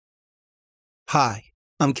Hi,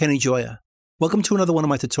 I'm Kenny Joya. Welcome to another one of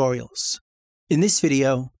my tutorials. In this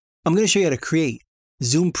video, I'm going to show you how to create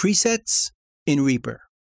zoom presets in Reaper.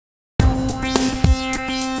 Now,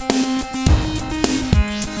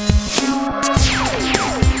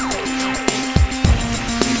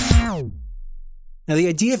 the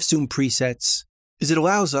idea of zoom presets is it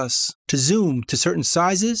allows us to zoom to certain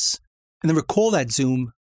sizes and then recall that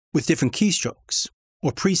zoom with different keystrokes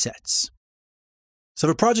or presets. So I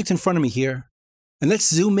have a project in front of me here, and let's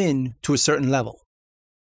zoom in to a certain level.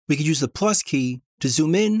 We could use the plus key to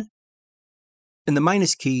zoom in and the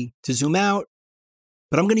minus key to zoom out,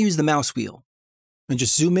 but I'm going to use the mouse wheel and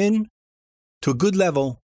just zoom in to a good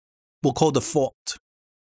level we'll call default.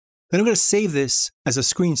 Then I'm going to save this as a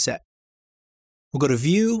screen set. We'll go to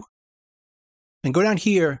View and go down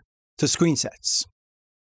here to Screen Sets.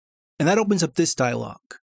 And that opens up this dialog.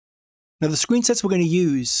 Now the screen sets we're going to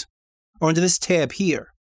use are under this tab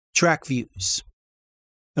here, Track Views.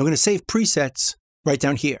 I'm going to save presets right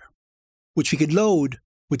down here, which we could load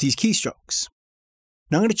with these keystrokes.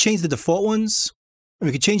 Now I'm going to change the default ones, and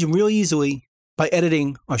we can change them really easily by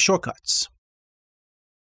editing our shortcuts.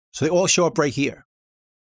 So they all show up right here.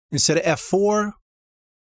 Instead of F4, I'm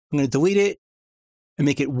going to delete it and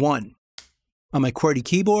make it 1 on my QWERTY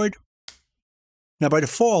keyboard. Now by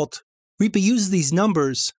default, Reaper uses these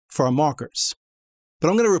numbers for our markers, but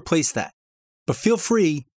I'm going to replace that. But feel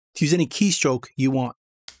free to use any keystroke you want.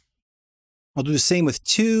 I'll do the same with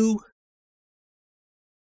 2,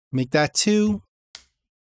 make that 2,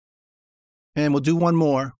 and we'll do one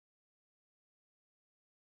more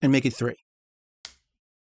and make it 3.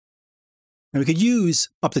 Now we could use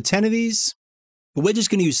up to 10 of these, but we're just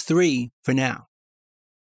going to use 3 for now.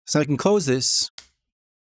 So I can close this,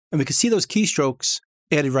 and we can see those keystrokes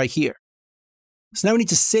added right here. So now we need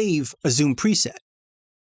to save a zoom preset.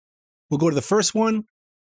 We'll go to the first one,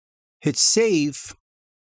 hit save,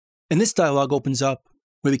 and this dialog opens up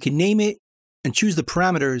where we can name it and choose the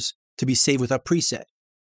parameters to be saved with our preset.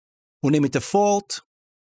 We'll name it default,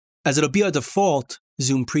 as it'll be our default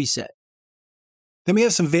zoom preset. Then we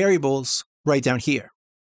have some variables right down here,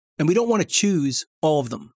 and we don't want to choose all of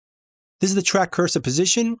them. This is the track cursor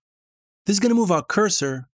position. This is going to move our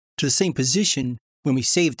cursor to the same position when we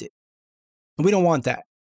saved it. And we don't want that.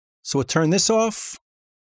 So we'll turn this off.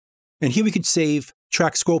 And here we could save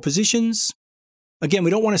track scroll positions. Again,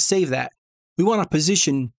 we don't want to save that. We want our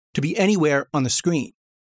position to be anywhere on the screen.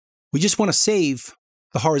 We just want to save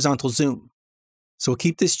the horizontal zoom. So we'll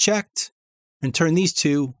keep this checked and turn these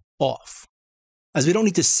two off, as we don't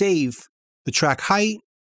need to save the track height,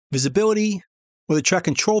 visibility, or the track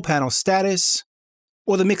control panel status,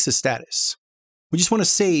 or the mixer status. We just want to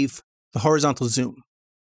save the horizontal zoom.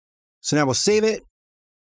 So now we'll save it.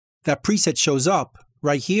 That preset shows up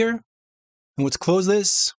right here. And let's close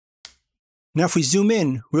this. Now if we zoom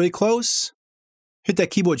in really close, hit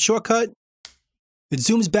that keyboard shortcut, it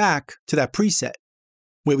zooms back to that preset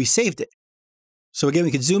where we saved it. So again,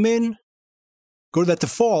 we could zoom in, go to that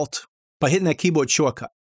default by hitting that keyboard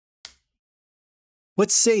shortcut.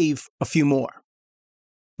 Let's save a few more.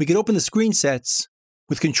 We could open the screen sets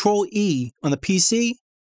with Control-E on the PC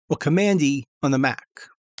or Command-E on the Mac.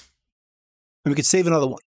 And we could save another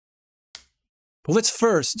one. But let's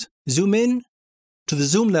first zoom in to the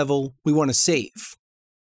zoom level we want to save.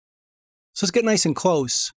 So let's get nice and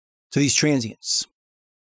close to these transients.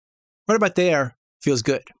 Right about there feels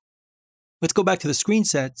good. Let's go back to the screen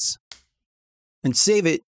sets and save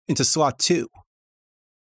it into slot 2.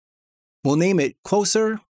 We'll name it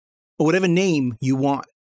Closer or whatever name you want.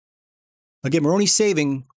 Again, we're only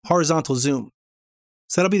saving horizontal zoom,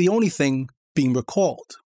 so that'll be the only thing being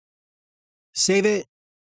recalled. Save it,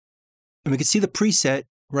 and we can see the preset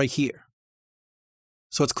right here.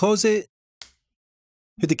 So let's close it,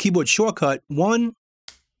 hit the keyboard shortcut 1,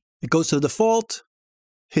 it goes to the default,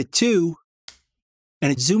 hit 2,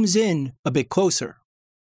 and it zooms in a bit closer,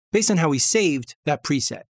 based on how we saved that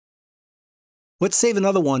preset. Let's save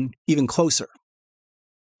another one even closer.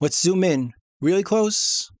 Let's zoom in really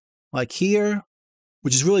close, like here,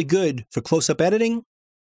 which is really good for close-up editing.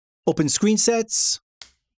 Open screen sets,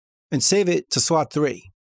 and save it to slot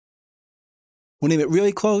 3. We'll name it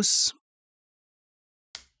really close.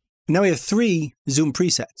 And now we have 3 zoom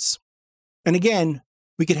presets. And again,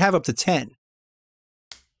 we could have up to 10.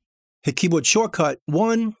 Hit keyboard shortcut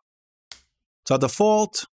 1, it's our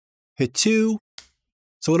default. Hit 2,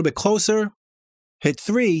 it's a little bit closer. Hit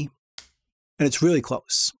 3, and it's really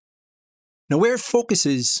close. Now where it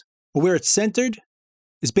focuses, or where it's centered,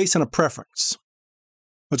 is based on a preference.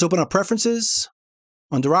 Let's open up Preferences,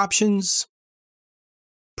 under Options,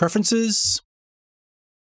 Preferences,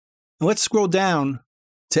 and let's scroll down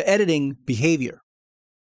to editing behavior.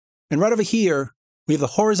 And right over here, we have the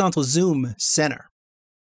horizontal zoom center.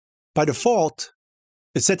 By default,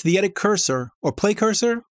 it's set to the edit cursor or play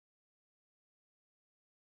cursor.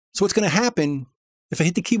 So what's going to happen if I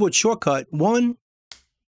hit the keyboard shortcut 1,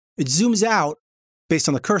 it zooms out based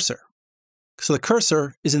on the cursor. So the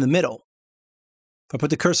cursor is in the middle. If I put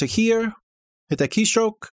the cursor here, hit that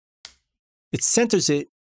keystroke, it centers it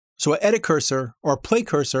so our edit cursor or our play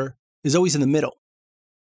cursor is always in the middle,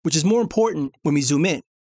 which is more important when we zoom in.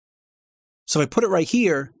 So if I put it right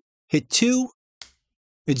here, hit 2,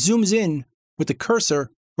 it zooms in with the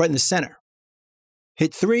cursor right in the center.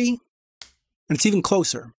 Hit 3, and it's even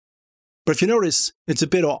closer. But if you notice, it's a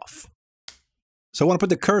bit off. So I want to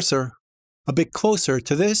put the cursor a bit closer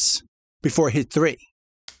to this before I hit 3.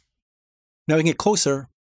 Now I can get closer,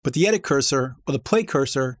 but the edit cursor or the play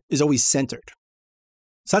cursor is always centered.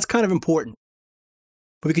 So that's kind of important.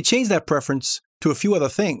 But we could change that preference to a few other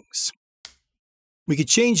things. We could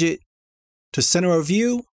change it to center our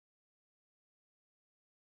view.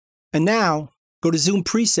 And now go to Zoom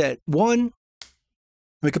Preset 1. And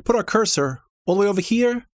we could put our cursor all the way over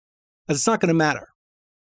here, as it's not going to matter.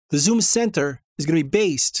 The zoom center is going to be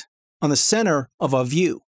based on the center of our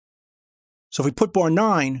view. So if we put bar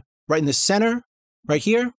 9 right in the center, right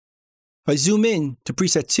here, if I zoom in to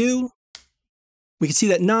preset 2, we can see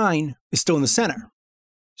that 9 is still in the center.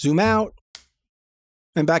 Zoom out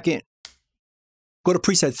and back in. Go to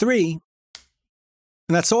preset 3,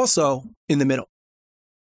 and that's also in the middle,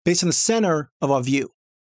 based on the center of our view.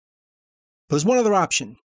 But there's one other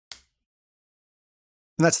option,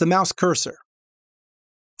 and that's the mouse cursor.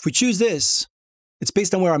 If we choose this, it's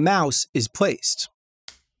based on where our mouse is placed.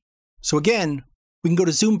 So again, we can go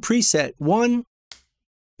to Zoom Preset 1,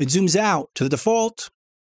 it zooms out to the default,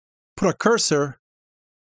 put our cursor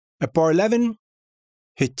at bar 11,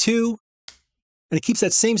 hit 2, and it keeps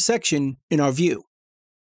that same section in our view.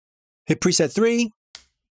 Hit preset 3,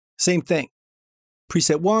 same thing.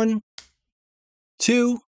 Preset 1,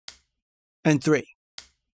 2, and 3.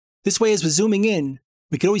 This way, as we're zooming in,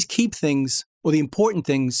 we can always keep things, or the important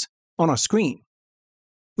things, on our screen,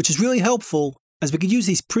 which is really helpful as we could use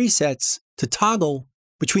these presets to toggle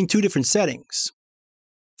between two different settings.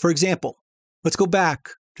 For example, let's go back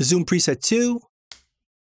to Zoom Preset 2.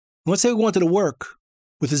 And let's say we wanted to work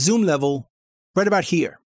with a zoom level right about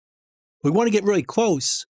here. We want to get really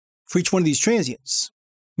close for each one of these transients.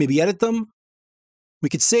 Maybe edit them. We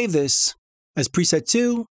could save this as Preset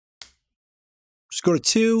 2. Just go to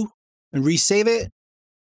 2 and resave it.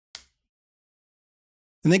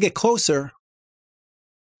 And then get closer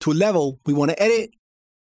to a level we want to edit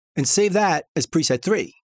and save that as Preset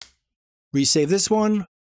 3. Resave this one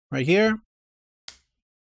right here.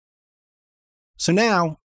 So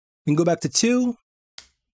now we can go back to 2,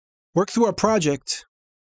 work through our project,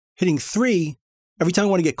 hitting 3 every time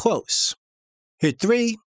we want to get close. Hit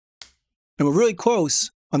 3, and we're really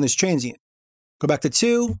close on this transient. Go back to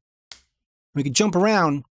 2, and we can jump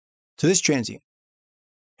around to this transient.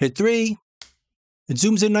 Hit 3, it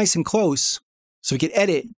zooms in nice and close so we can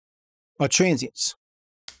edit our transients.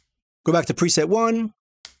 Go back to preset 1, and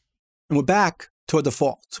we're back to our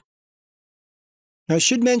default. Now I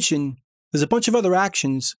should mention there's a bunch of other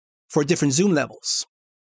actions for different zoom levels.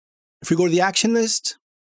 If we go to the action list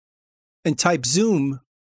and type zoom,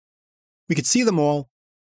 we could see them all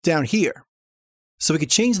down here. So we could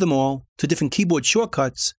change them all to different keyboard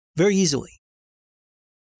shortcuts very easily.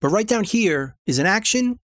 But right down here is an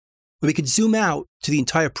action where we could zoom out to the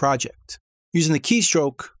entire project using the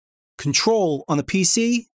keystroke Control on the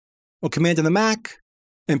PC or Command on the Mac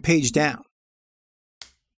and page down.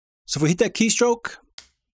 So if we hit that keystroke,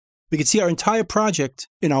 we can see our entire project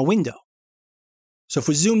in our window. So if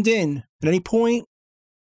we're zoomed in at any point,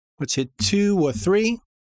 let's hit 2 or 3.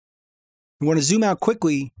 We want to zoom out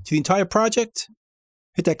quickly to the entire project,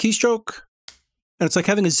 hit that keystroke, and it's like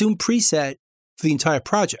having a zoom preset for the entire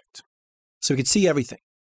project. So we can see everything.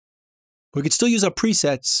 But we could still use our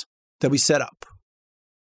presets that we set up,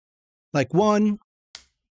 like 1,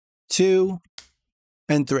 2,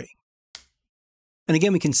 and 3. And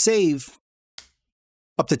again, we can save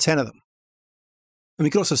up to 10 of them. And we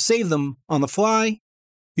can also save them on the fly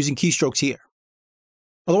using keystrokes here.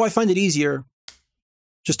 Although I find it easier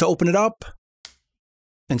just to open it up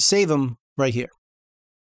and save them right here.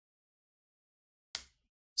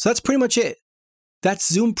 So that's pretty much it.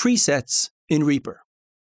 That's Zoom presets in Reaper.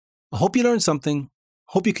 I hope you learned something,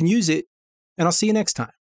 hope you can use it, and I'll see you next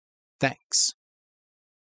time. Thanks.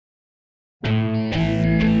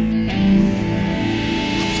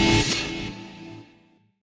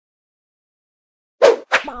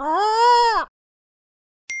 Bye.